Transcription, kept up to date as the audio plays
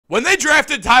When they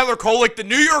drafted Tyler Kolek, the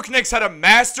New York Knicks had a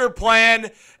master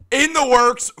plan in the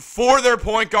works for their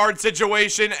point guard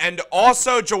situation, and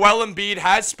also Joel Embiid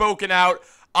has spoken out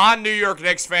on New York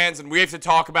Knicks fans, and we have to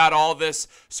talk about all this.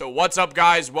 So what's up,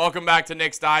 guys? Welcome back to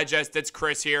Knicks Digest. It's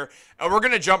Chris here, and we're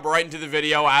going to jump right into the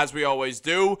video as we always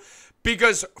do,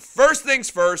 because first things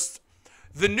first,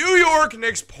 the New York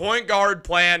Knicks point guard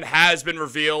plan has been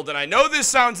revealed, and I know this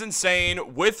sounds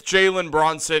insane with Jalen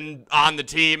Brunson on the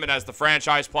team and as the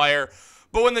franchise player,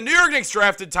 but when the New York Knicks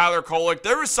drafted Tyler Kolek,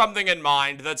 there was something in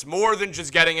mind that's more than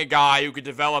just getting a guy who could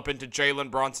develop into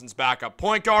Jalen Brunson's backup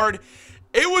point guard.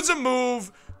 It was a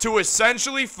move to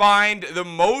essentially find the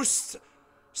most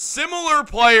similar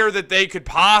player that they could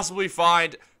possibly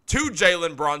find to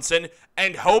Jalen Brunson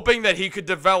and hoping that he could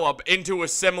develop into a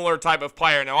similar type of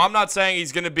player. Now, I'm not saying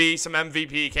he's going to be some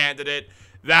MVP candidate.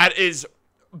 That is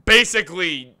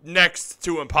basically next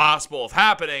to impossible of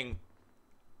happening.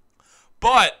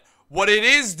 But what it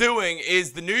is doing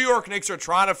is the New York Knicks are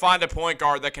trying to find a point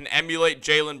guard that can emulate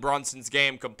Jalen Brunson's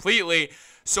game completely.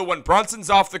 So when Brunson's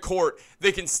off the court,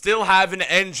 they can still have an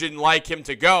engine like him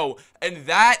to go. And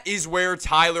that is where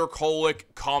Tyler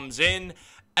Kolek comes in.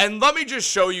 And let me just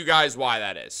show you guys why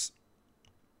that is.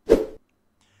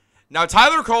 Now,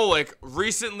 Tyler Kolek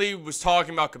recently was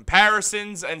talking about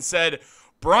comparisons and said,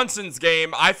 Brunson's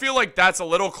game, I feel like that's a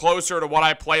little closer to what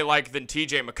I play like than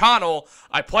TJ McConnell.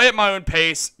 I play at my own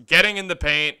pace, getting in the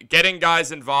paint, getting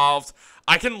guys involved.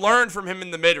 I can learn from him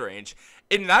in the mid-range.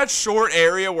 In that short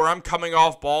area where I'm coming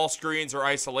off ball screens or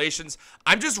isolations,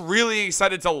 I'm just really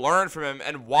excited to learn from him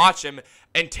and watch him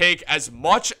and take as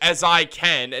much as I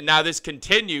can. And now this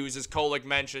continues, as Kolek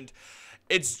mentioned.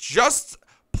 It's just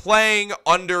playing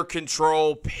under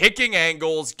control, picking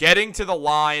angles, getting to the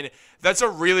line. That's a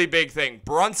really big thing.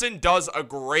 Brunson does a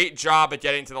great job at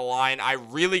getting to the line. I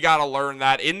really got to learn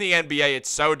that. In the NBA, it's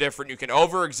so different. You can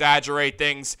over-exaggerate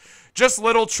things. Just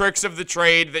little tricks of the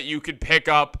trade that you could pick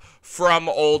up from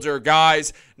older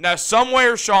guys. Now,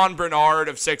 somewhere Sean Bernard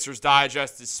of Sixers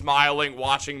Digest is smiling,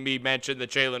 watching me mention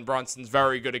that Jalen Brunson's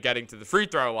very good at getting to the free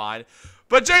throw line.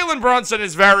 But Jalen Brunson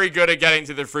is very good at getting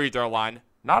to the free throw line.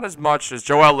 Not as much as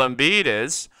Joel Embiid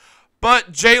is,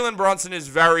 but Jalen Brunson is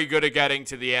very good at getting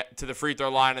to the free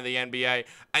throw line in the NBA,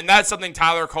 and that's something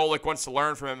Tyler Kolek wants to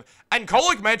learn from him. And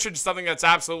Kolek mentioned something that's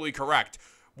absolutely correct.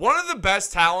 One of the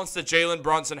best talents that Jalen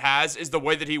Brunson has is the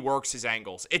way that he works his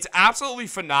angles. It's absolutely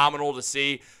phenomenal to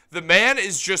see. The man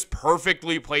is just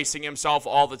perfectly placing himself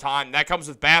all the time. That comes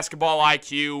with basketball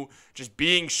IQ, just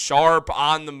being sharp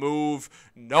on the move,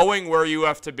 knowing where you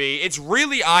have to be. It's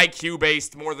really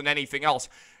IQ-based more than anything else.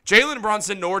 Jalen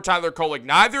Brunson nor Tyler Kolek,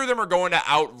 neither of them are going to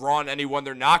outrun anyone.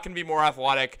 They're not going to be more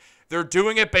athletic. They're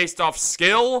doing it based off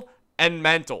skill and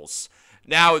mentals.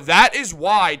 Now, that is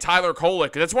why Tyler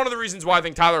Kolek, that's one of the reasons why I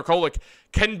think Tyler Kolek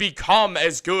can become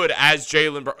as good as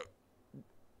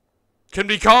can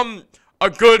become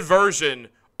a good version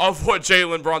of what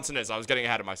Jalen Brunson is. I was getting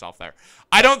ahead of myself there.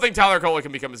 I don't think Tyler Kolek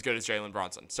can become as good as Jalen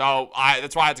Brunson. So,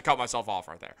 that's why I had to cut myself off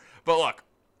right there. But look,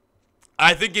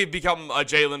 I think he'd become a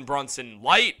Jalen Brunson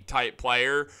light type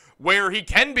player where he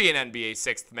can be an NBA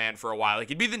sixth man for a while. He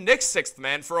could be the Knicks sixth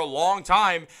man for a long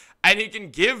time, and he can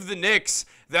give the Knicks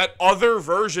that other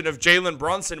version of Jalen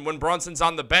Brunson when Brunson's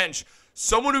on the bench,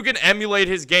 someone who can emulate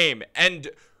his game and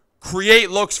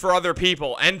create looks for other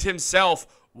people and himself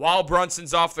while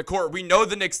Brunson's off the court. We know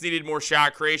the Knicks needed more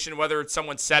shot creation, whether it's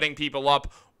someone setting people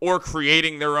up or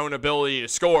creating their own ability to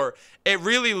score. It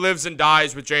really lives and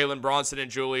dies with Jalen Brunson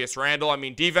and Julius Randle. I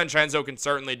mean, DiVincenzo can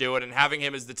certainly do it, and having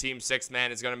him as the team's sixth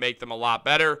man is going to make them a lot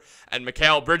better. And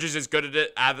Mikal Bridges is good at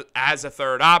it as a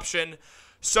third option.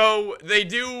 So they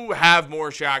do have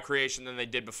more shot creation than they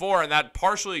did before, and that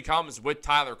partially comes with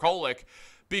Tyler Kolek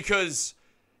because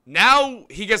now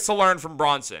he gets to learn from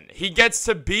Brunson. He gets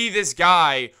to be this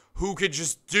guy who could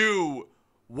just do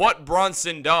what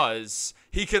Brunson does.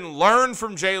 He can learn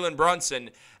from Jalen Brunson,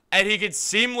 and he could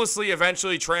seamlessly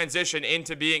eventually transition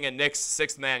into being a Knicks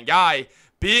sixth-man guy,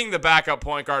 being the backup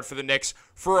point guard for the Knicks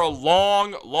for a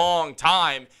long, long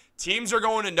time. Teams are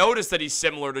going to notice that he's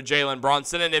similar to Jalen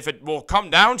Brunson, and if it will come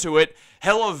down to it,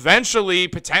 he'll eventually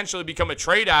potentially become a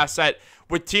trade asset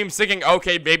with teams thinking,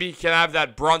 okay, maybe he can have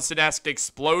that Brunson-esque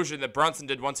explosion that Brunson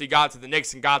did once he got to the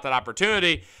Knicks and got that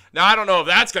opportunity. Now, I don't know if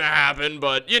that's going to happen,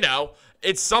 but, you know,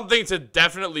 it's something to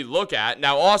definitely look at.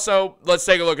 Now, also, let's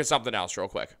take a look at something else real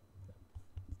quick.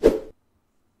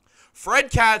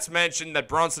 Fred Katz mentioned that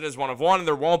Brunson is one of one, and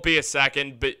there won't be a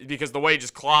second because the way he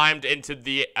just climbed into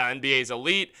the NBA's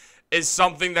elite is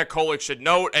something that Kolek should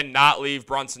note and not leave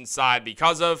Brunson's side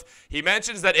because of. He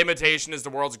mentions that imitation is the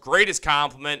world's greatest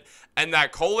compliment and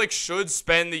that Kolek should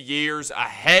spend the years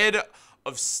ahead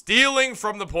of stealing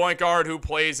from the point guard who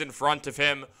plays in front of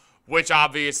him, which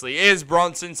obviously is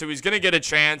Brunson. So he's going to get a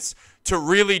chance to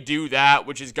really do that,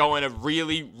 which is going to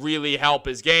really, really help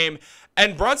his game.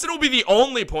 And Brunson will be the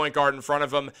only point guard in front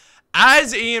of him.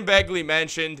 As Ian Begley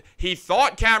mentioned, he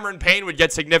thought Cameron Payne would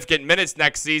get significant minutes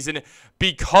next season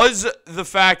because the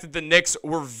fact that the Knicks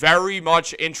were very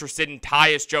much interested in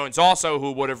Tyus Jones also,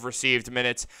 who would have received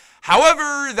minutes.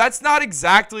 However, that's not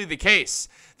exactly the case.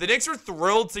 The Knicks are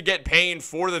thrilled to get Payne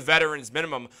for the veterans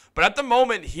minimum, but at the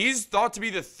moment, he's thought to be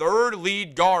the third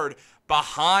lead guard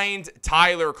behind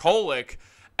Tyler Kolek,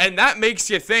 and that makes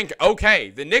you think,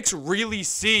 okay, the Knicks really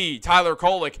see Tyler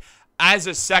Kolek as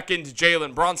a second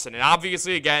Jalen Brunson. And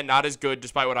obviously, again, not as good,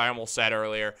 despite what I almost said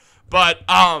earlier. But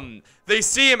they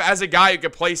see him as a guy who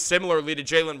could play similarly to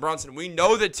Jalen Brunson. We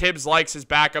know that Tibbs likes his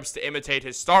backups to imitate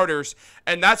his starters,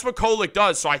 and that's what Kolek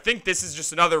does. So I think this is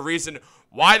just another reason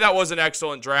why that was an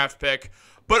excellent draft pick.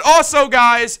 But also,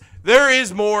 guys, there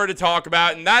is more to talk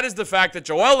about, and that is the fact that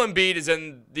Joel Embiid is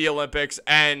in the Olympics,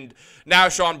 and now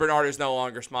Sean Bernard is no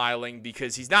longer smiling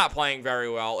because he's not playing very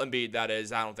well. Embiid, that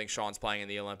is. I don't think Sean's playing in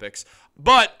the Olympics.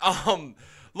 But,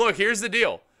 look, here's the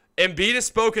deal. Embiid has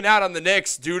spoken out on the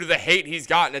Knicks due to the hate he's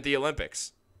gotten at the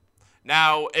Olympics.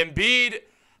 Now, Embiid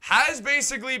has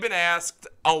basically been asked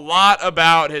a lot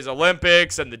about his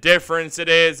Olympics and the difference it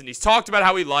is, and he's talked about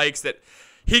how he likes that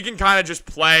he can kind of just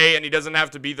play and he doesn't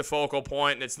have to be the focal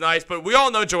point, and it's nice. But we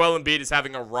all know Joel Embiid is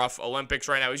having a rough Olympics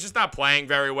right now. He's just not playing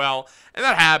very well, and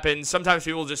that happens. Sometimes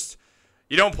people just,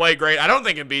 you don't play great. I don't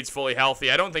think Embiid's fully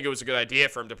healthy. I don't think it was a good idea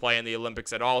for him to play in the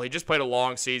Olympics at all. He just played a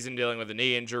long season dealing with a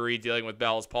knee injury, dealing with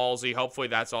Bell's palsy. Hopefully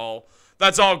that's all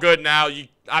good now.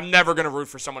 I'm never going to root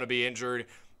for someone to be injured,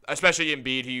 especially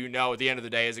Embiid, who you know at the end of the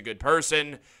day is a good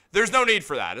person. There's no need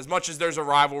for that, as much as there's a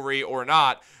rivalry or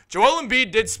not. Joel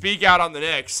Embiid did speak out on the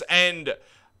Knicks, and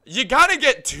you got to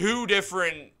get two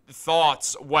different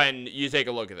thoughts when you take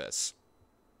a look at this.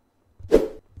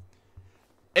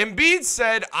 Embiid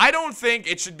said, I don't think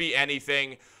it should be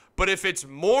anything, but if it's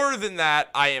more than that,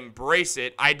 I embrace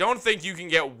it. I don't think you can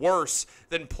get worse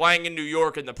than playing in New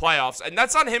York in the playoffs. And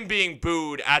that's on him being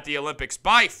booed at the Olympics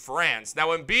by France.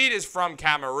 Now, Embiid is from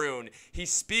Cameroon. He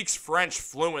speaks French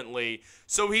fluently,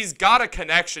 so he's got a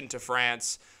connection to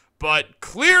France. But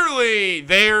clearly,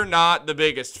 they're not the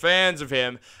biggest fans of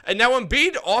him. And now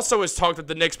Embiid also has talked at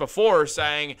the Knicks before,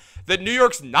 saying that New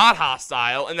York's not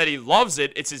hostile and that he loves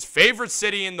it. It's his favorite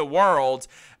city in the world,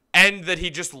 and that he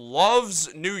just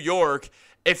loves New York.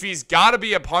 If he's got to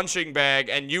be a punching bag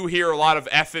and you hear a lot of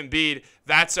F Embiid,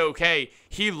 that's okay.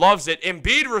 He loves it.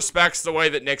 Embiid respects the way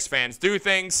that Knicks fans do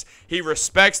things. He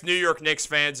respects New York Knicks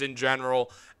fans in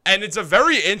general. And it's a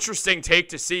very interesting take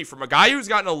to see from a guy who's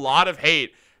gotten a lot of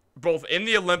hate both in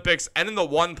the Olympics and in the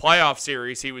one playoff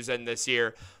series he was in this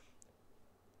year.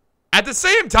 At the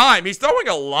same time, he's throwing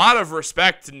a lot of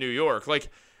respect to New York. Like,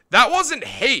 that wasn't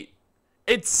hate.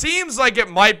 It seems like it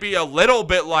might be a little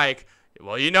bit like,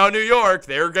 well, you know New York,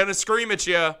 they're going to scream at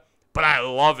you, but I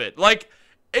love it. Like,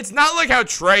 it's not like how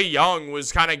Trae Young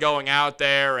was kind of going out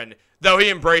there, and though he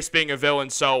embraced being a villain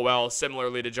so well,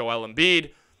 similarly to Joel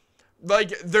Embiid,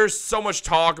 like, there's so much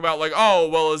talk about, like, oh,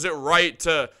 well, is it right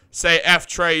to say F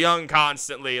Trae Young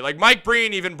constantly? Like, Mike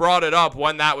Breen even brought it up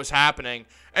when that was happening.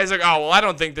 And it's like, oh, well, I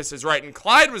don't think this is right. And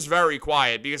Clyde was very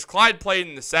quiet because Clyde played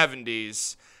in the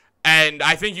 70s. And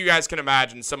I think you guys can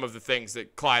imagine some of the things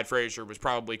that Clyde Frazier was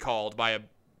probably called by a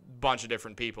bunch of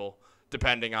different people,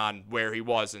 depending on where he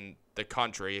was in the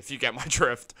country, if you get my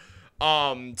drift.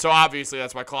 So obviously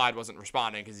that's why Clyde wasn't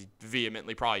responding, because he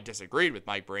vehemently probably disagreed with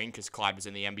Mike Breen, because Clyde was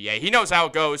in the NBA. He knows how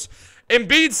it goes.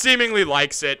 Embiid seemingly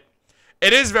likes it.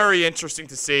 It is very interesting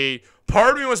to see.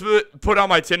 Part of me wants to put on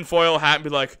my tinfoil hat and be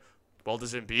like, well,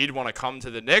 does Embiid want to come to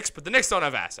the Knicks? But the Knicks don't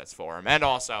have assets for him. And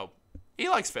also, he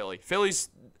likes Philly.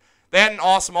 They had an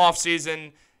awesome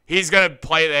offseason. He's going to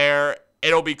play there.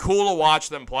 It'll be cool to watch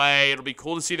them play. It'll be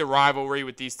cool to see the rivalry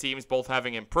with these teams both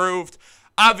having improved.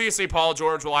 Obviously, Paul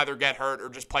George will either get hurt or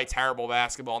just play terrible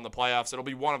basketball in the playoffs. It'll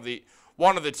be one of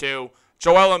the two.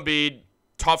 Joel Embiid,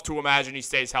 tough to imagine he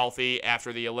stays healthy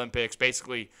after the Olympics.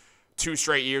 Basically, 2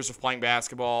 straight years of playing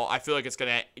basketball. I feel like it's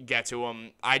going to get to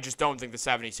him. I just don't think the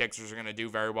 76ers are going to do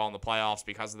very well in the playoffs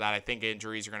because of that. I think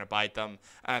injuries are going to bite them.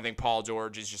 And I think Paul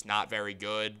George is just not very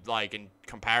good, like, in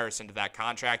comparison to that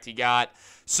contract he got.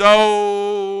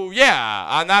 So, yeah,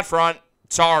 on that front,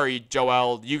 sorry,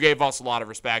 Joel. You gave us a lot of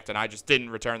respect, and I just didn't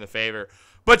return the favor.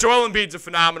 But Joel Embiid's a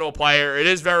phenomenal player. It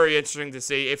is very interesting to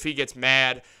see if he gets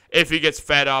mad, if he gets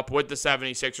fed up with the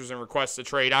 76ers and requests a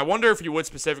trade. I wonder if he would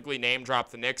specifically name drop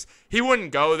the Knicks. He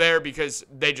wouldn't go there because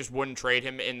they just wouldn't trade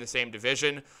him in the same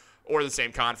division or the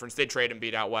same conference. They'd trade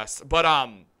Embiid out west. But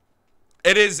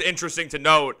it is interesting to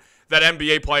note that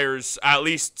NBA players, at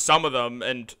least some of them,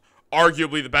 and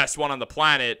arguably the best one on the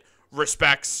planet,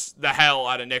 respects the hell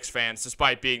out of Knicks fans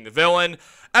despite being the villain.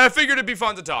 And I figured it'd be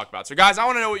fun to talk about. So, guys, I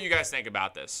want to know what you guys think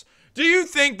about this. Do you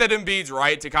think that Embiid's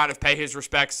right to kind of pay his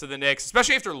respects to the Knicks,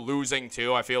 especially after losing,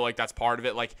 too? I feel like that's part of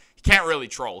it. Like, he can't really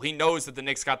troll. He knows that the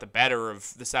Knicks got the better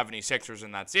of the 76ers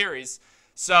in that series,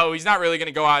 so he's not really going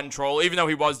to go out and troll, even though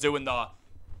he was doing to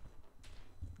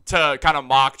kind of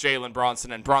mock Jalen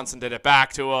Brunson, and Brunson did it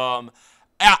back to him.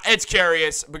 It's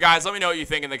curious, but guys, let me know what you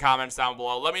think in the comments down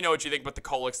below. Let me know what you think about the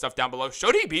Kolek stuff down below.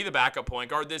 Should he be the backup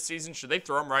point guard this season? Should they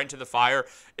throw him right into the fire?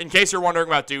 In case you're wondering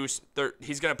about Deuce,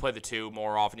 he's going to play the 2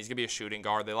 more often. He's going to be a shooting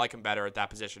guard. They like him better at that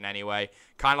position anyway.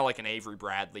 Kind of like an Avery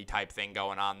Bradley type thing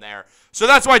going on there. So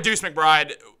that's why Deuce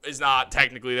McBride is not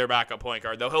technically their backup point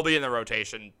guard, though he'll be in the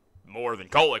rotation more than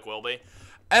Kolek will be.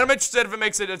 And I'm interested if it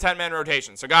makes it a 10-man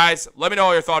rotation. So, guys, let me know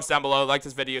all your thoughts down below. Like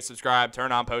this video, subscribe,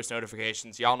 turn on post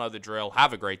notifications. Y'all know the drill.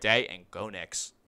 Have a great day, and go Knicks.